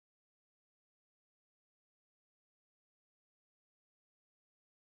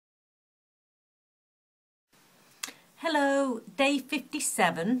Hello, day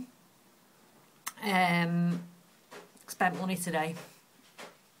 57. Spent money today.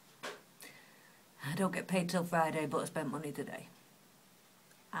 I don't get paid till Friday, but I spent money today.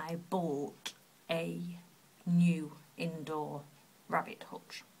 I bought a new indoor rabbit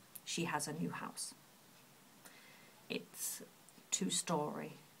hutch. She has a new house. It's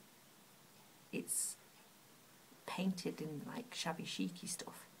 2-storey. It's painted in like shabby chicy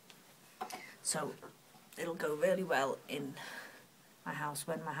stuff. So it'll go really well in my house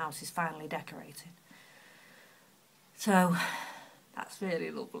when my house is finally decorated. So that's really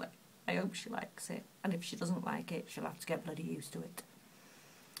lovely. I hope she likes it, and if she doesn't like it, she'll have to get bloody used to it.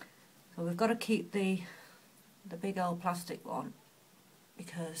 So we've got to keep the big old plastic one,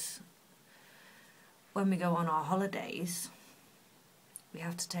 because when we go on our holidays, we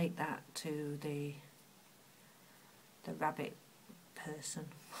have to take that to the rabbit person.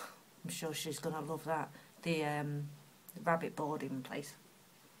 I'm sure she's going to love that. The rabbit boarding place.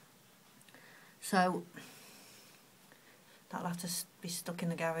 So that'll have to be stuck in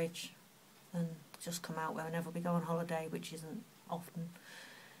the garage and just come out whenever we go on holiday, which isn't often.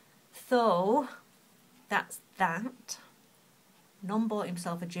 So that's that. None bought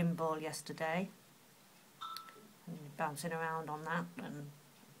himself a gym ball yesterday, and he's bouncing around on that and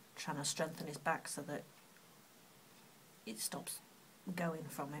trying to strengthen his back so that it stops going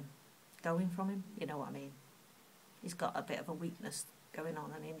from him. You know what I mean. He's got a bit of a weakness going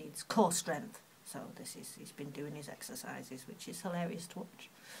on and he needs core strength. So he's been doing his exercises, which is hilarious to watch.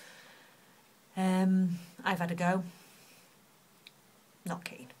 I've had a go. Not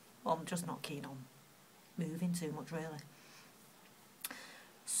keen. Well, I'm just not keen on moving too much, really.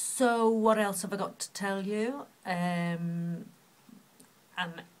 So what else have I got to tell you? I'm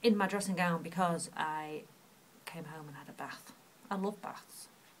in my dressing gown because I came home and had a bath. I love baths.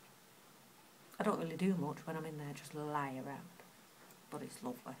 I don't really do much when I'm in there, just lie around. But it's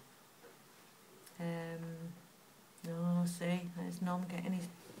lovely. Oh, see, there's Nom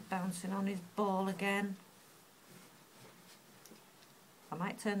bouncing on his ball again. I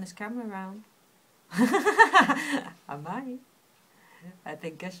might turn this camera around. I might. I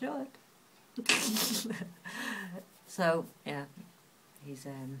think I should. So, yeah, he's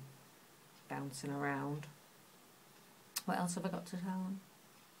bouncing around. What else have I got to tell him?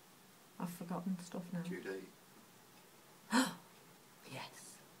 I've forgotten stuff now. Due date.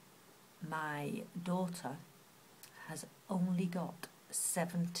 Yes. My daughter has only got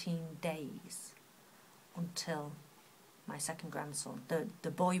 17 days until my second grandson, the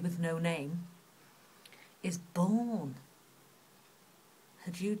boy with no name, is born.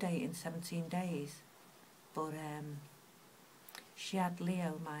 Her due date in 17 days. But she had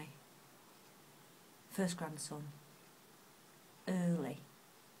Leo, my first grandson, early.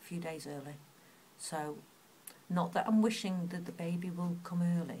 Few days early. So not that I'm wishing that the baby will come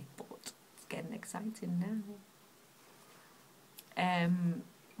early, but it's getting exciting now.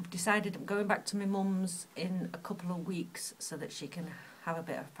 I've decided I'm going back to my mum's in a couple of weeks so that she can have a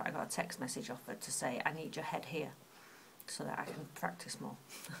bit of, I got a text message off her to say I need your head here so that I can practice more.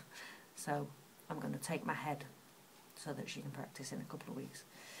 So I'm going to take my head so that she can practice in a couple of weeks.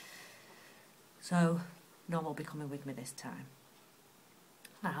 So Norm will be coming with me this time.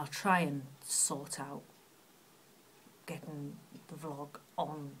 And I'll try and sort out getting the vlog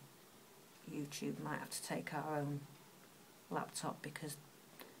on YouTube. Might have to take our own laptop because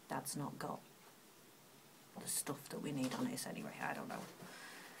Dad's not got the stuff that we need on his anyway. I don't know.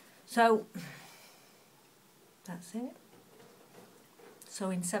 So that's it.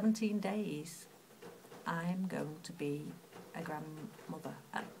 So in 17 days I'm going to be a grandmother,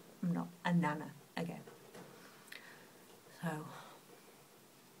 not a nana again. So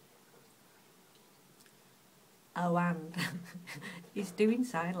oh, and he's doing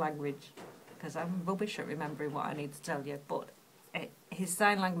sign language because I'm rubbish at remembering what I need to tell you, but his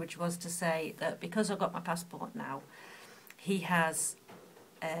sign language was to say that because I've got my passport now, he has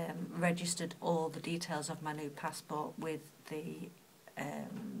registered all the details of my new passport with the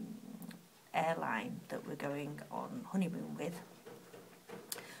airline that we're going on honeymoon with.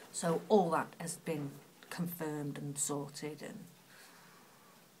 So all that has been confirmed and sorted, and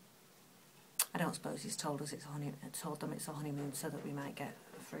I don't suppose he's told us told them it's a honeymoon so that we might get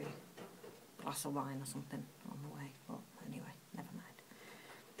a free glass of wine or something on the way. But anyway, never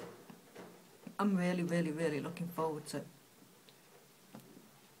mind. I'm really, really, really looking forward to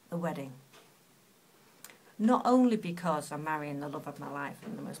the wedding. Not only because I'm marrying the love of my life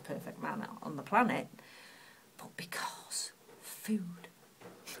and the most perfect man on the planet, but because food.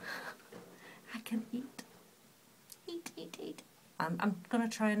 I can eat. Eat. I'm going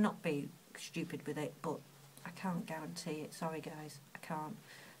to try and not be stupid with it, but I can't guarantee it. Sorry guys, I can't.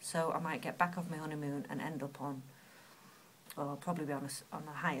 So I might get back off my honeymoon and end up on, well, I'll probably be on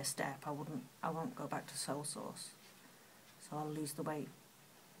a higher step. I won't go back to soy sauce. So I'll lose the weight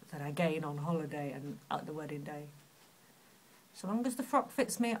that I gain on holiday and at the wedding day. So long as the frock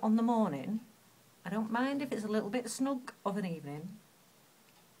fits me on the morning, I don't mind if it's a little bit snug of an evening.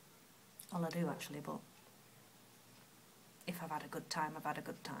 Well, I do actually, but if I've had a good time, I've had a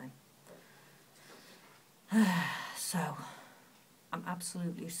good time. So, I'm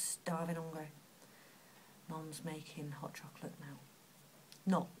absolutely starving hungry. Mum's making hot chocolate now.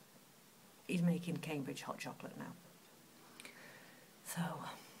 No, he's making Cambridge hot chocolate now. So,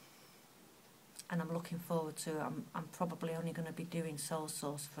 and I'm looking forward to it. I'm probably only going to be doing soy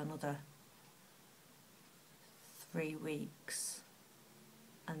sauce for another 3 weeks,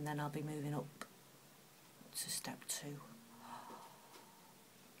 and then I'll be moving up to step 2.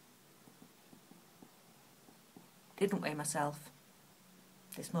 Didn't weigh myself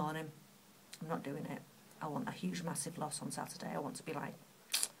this morning. I'm not doing it. I want a huge massive loss on Saturday. I want to be like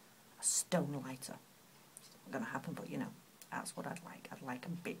a stone lighter. It's not going to happen, but you know, that's what I'd like. I'd like a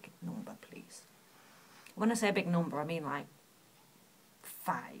big number, please. When I say a big number, I mean like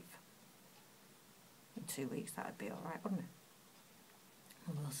 5. In 2 weeks, that'd be alright, wouldn't it?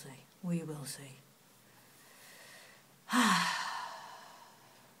 We'll see. We will see.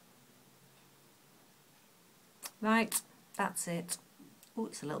 Right, that's it. Oh,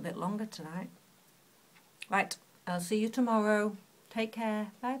 it's a little bit longer tonight. Right, I'll see you tomorrow. Take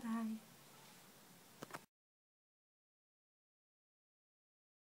care. Bye-bye.